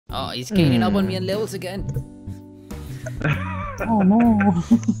Oh, he's gaining up on me on levels again. Oh no.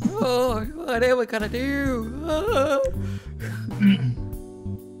 Oh, what am I gonna do? Oh.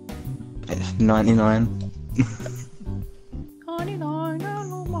 It's 99. 99,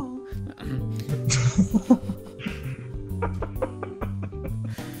 no more.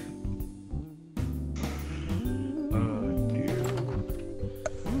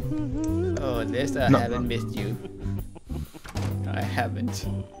 Oh, this I haven't missed you. I haven't.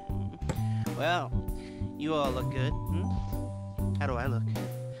 Well, you all look good. How do I look?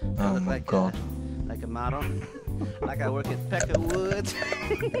 I Oh look my like god. like a model. Like I work at Pecker Woods.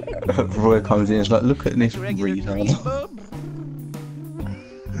 Roy comes in, it's like, look at this Regular retard. green bub.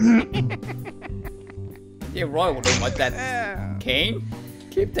 Yeah, Roy wouldn't want that. Kane?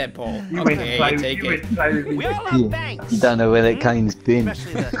 Keep that ball. You went Okay, to you take it. We all have banks. You don't know where that Kane's been.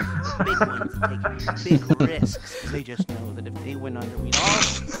 Especially the big ones take big risks. They just know that if they went under, we'd all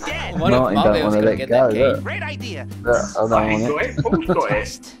be dead. What if Martin Mario don't was want to gonna let get go. that Kane? Look. Great idea. Look, I don't He's want got it. it. Paul's got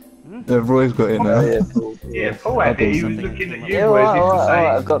it. Roy's got it now. Yeah, Paul had it. He was looking at you. Yeah, whereas alright, if alright,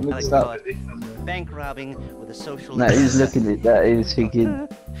 you I've got I like mixed to call up. it bank robbing with a social. No, he's looking at that, he's thinking,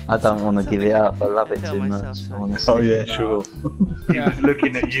 I don't want to give it up, I love it Tell too myself much. so. I wanna Oh see yeah, it. sure. He was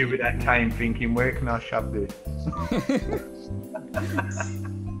looking at you with that cane, thinking, "Where can I shove this?"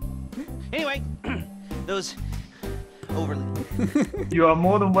 Anyway, those overly. You are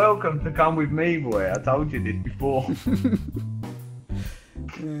more than welcome to come with me, boy. I told you this before.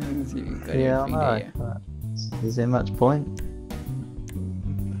 Yeah, I know. But is there much point?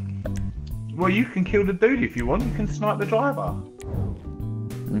 Well, you can kill the dude if you want. You can snipe the driver.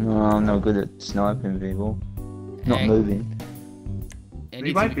 No, I'm not good at sniping people. Not Hey. moving.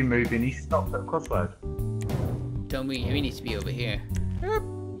 He won't be moving. He stopped at crossroads. Tell me, he needs to be over here.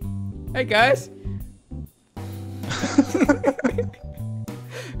 Hey guys!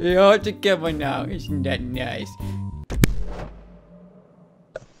 You're all together now, isn't that nice?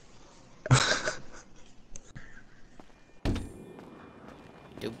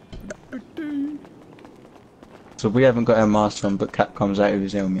 So we haven't got our mask on, but Cap comes out with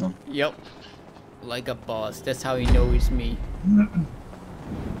his helmet on. Yep. Like a boss, that's how he knows it's me.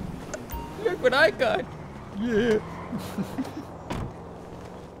 Look what I got! Yeah!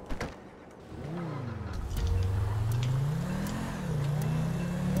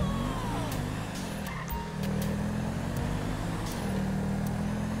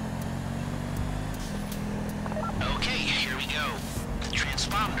 Okay, here we go. The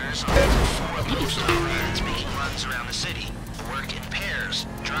transponders are four of those operations making runs around the city. Work in pairs,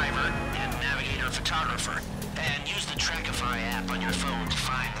 driver and navigator photographer. And use the Capaia app on your phone to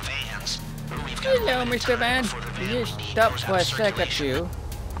find the vans. We've got Hello, Mr. Van. before the van You we need stop goes for out a second, circulation. you.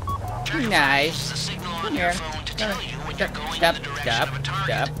 Capaia Nice. uses a signal on Come your here. phone to tell you when you're going Stop, in the direction stop, of a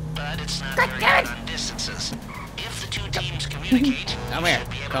target, stop. but it's not very good on distances. If the two teams communicate, Come you here. should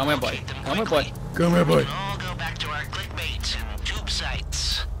be able Come to here, boy. locate them Come here, boy. quickly. Come here, boy. We can all go back to our clickbait and tube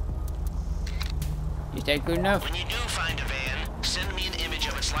sites. Is that good enough? When you do find a van, send me an image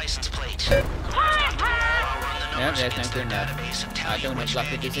of its license plate. Yep, that's not good enough. I don't have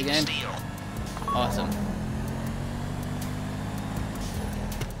luck with this again. Awesome.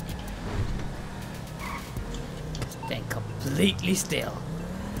 Stand completely still.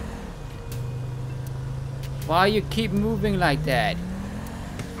 Why you keep moving like that?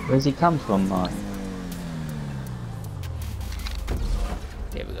 Where's he come from, Mark?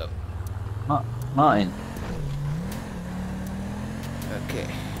 There we go. Martin. Okay.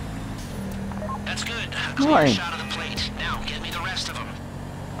 That's good. A Why? clear shot of the plate. Now, get me the rest of them.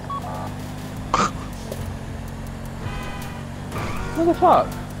 What the fuck?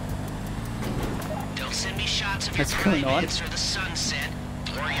 Don't send me shots of What's your going private on? bits or the sunset,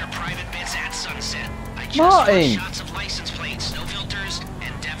 or your private bits at sunset. I just Martin! want shots of license plates, no filters,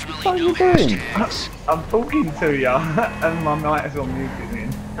 and definitely What are no you doing? hashtags. I'm talking to you, and my mic is on mute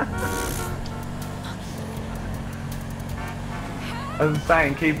again. As I'm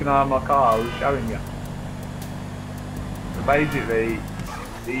saying, keep an eye on my car. I was showing you. So basically,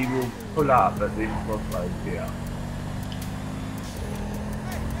 he will pull up at this crossroads here.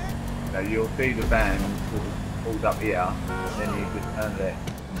 So you'll see the van sort of pulled up here, and then you just turn left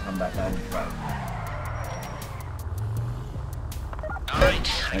and come back down this road. Alright,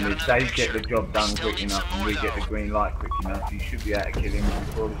 I And got if another they get the picture. job done Still quick need enough some and more, we get the though. green light quick enough, you should be able to kill him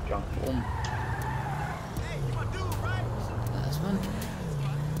before this junction. Boom. Last one.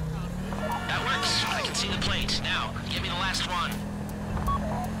 That works. I can see the plate. Now, give me the last one.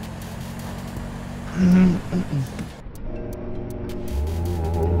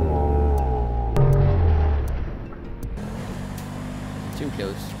 Too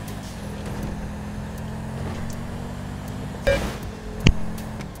close.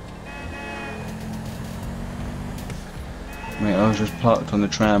 I was just parked on the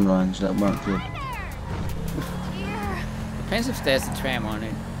tram lines. That weren't good. Depends if there's a tram on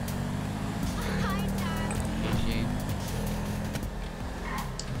it.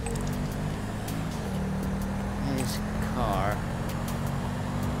 There's a car.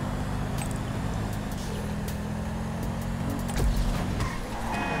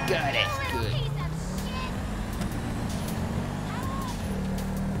 Got it. Good.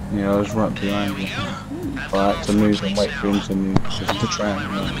 Yeah, I was right behind you. But I had to move and wait for him to move. Because of the tram.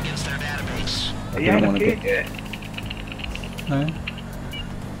 Run them against their database. I You didn't ain't want a to kid get. yet. No.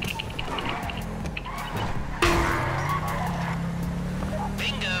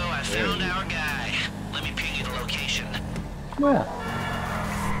 Bingo, I found our guy. Let me ping you the location. Where?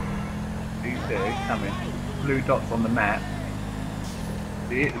 He's there, he's coming. Blue dots on the map.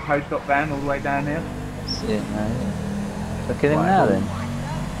 See it, the post-op van all the way down there? That's it, no, yeah. Look at him Right. now then.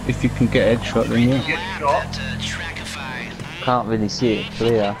 If you can get headshot, then yeah. Get shot, Trackify. Can't really see it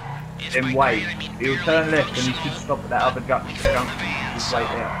clear. then wait. He'll turn left and he should stop at that other junction. Just wait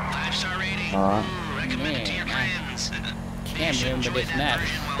there. 5-star rating. Alright. Recommend it to your Man, friends. can't remember this map.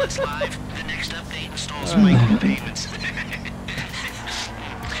 While it's live, the next update installs micro payments. It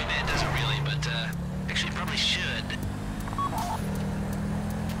doesn't really, but actually probably should.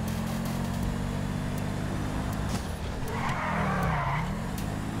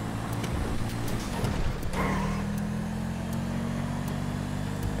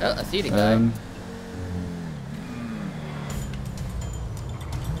 Oh, I see the guy.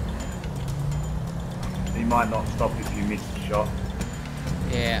 He might not stop if you miss the shot.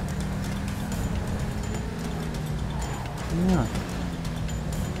 Yeah. Yeah.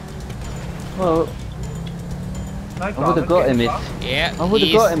 Well, No, I would have got him if Yeah. I would have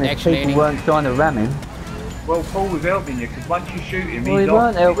he's got him if actually people weren't trying to ram him. Well, Paul was helping you because once you shoot him, Well, he's he off.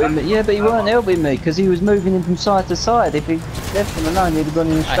 weren't helping me. Yeah, but he weren't helping me because he was moving him from side to side. If he left him alone, he'd have gone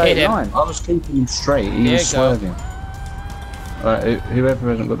in a I straight hit him. line. I was keeping him straight. He There was you go. swerving. Alright, whoever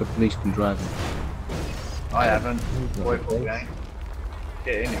hasn't got the police can drive him. I haven't. Boy, Paul gang.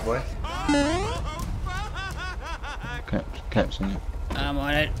 Get in it, boy. Caps in it. I'm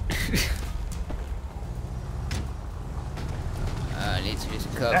on it. I need to do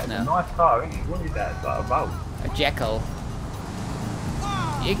some cops That's a now. nice car, isn't it? What is that? It's like a boat. A jackal.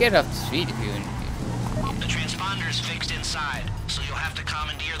 You get off the street if you. The transponder is fixed inside, so you'll have to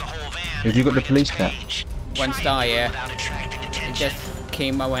commandeer the whole van. Have you got the and police bring it cap? to stage. 1 star, yeah. Without attracting It attention. just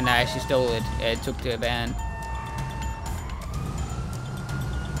came out when I actually stole it. It took the van.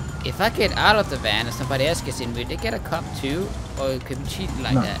 If I get out of the van and somebody else gets in, will they get a cop too? Or could we cheat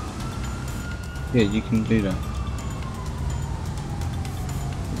like No. that? Yeah, you can do that.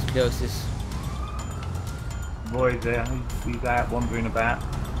 It's closest. Roy's there. He's out wandering about.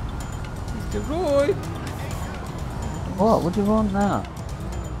 Mr. Roy! What? What do you want now?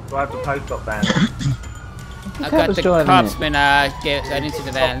 Drive the post-op van. I Cap got was the driving cops it. when I got into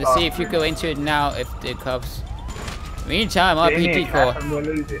the van. Let's see if you go into it now if the cops... Meantime, Get in here, RPT Cap, core. and we'll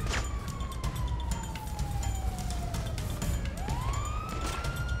lose it.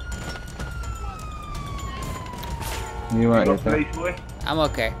 You right You there, got police, boy? I'm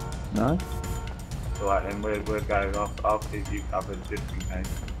okay. No? Alright then, we'll go. I'll keep you covered just in case.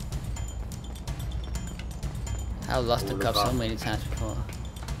 I've lost the cops so many times before.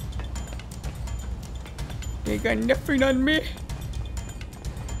 They got nothing on me.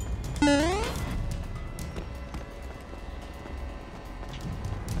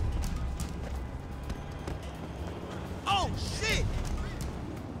 Oh shit!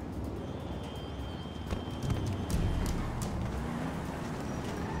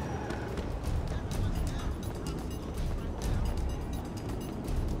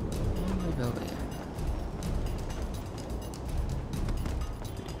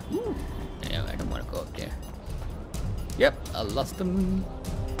 Yeah, I don't want to go up there. Yep, I lost them.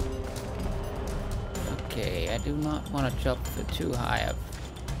 Okay, I do not want to jump too high up.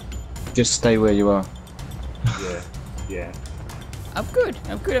 Just stay where you are. Yeah, yeah. I'm good.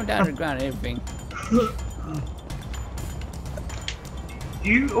 I'm good. I'm down to the ground and everything.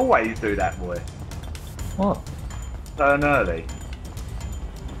 You always do that, boy. What? Turn early.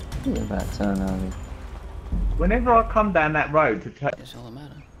 What about turn early? Whenever I come down that road to take... That's all that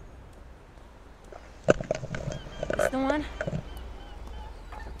matters. This the one?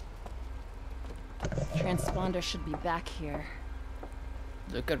 Transponder should be back here.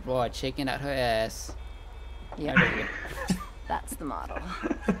 Look at Rod shaking out her ass. Yep, There we go. that's the model.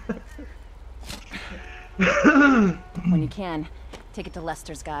 When you can, take it to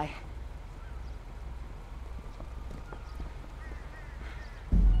Lester's guy.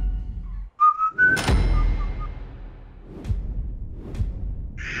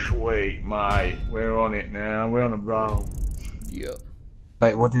 Sweet, mate. We're on it now. We're on a roll. Yep.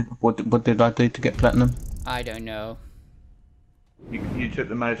 Wait, what did I do to get platinum? I don't know. You took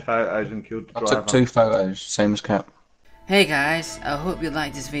the most photos and killed the I driver. took 2 photos, same as Cap. Hey guys, I hope you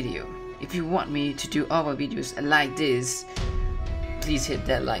liked this video. If you want me to do other videos like this, please hit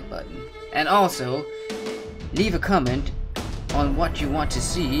that like button. And also, leave a comment on what you want to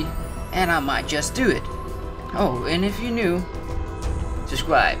see, and I might just do it. Oh, and if you're new,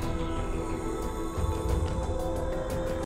 subscribe.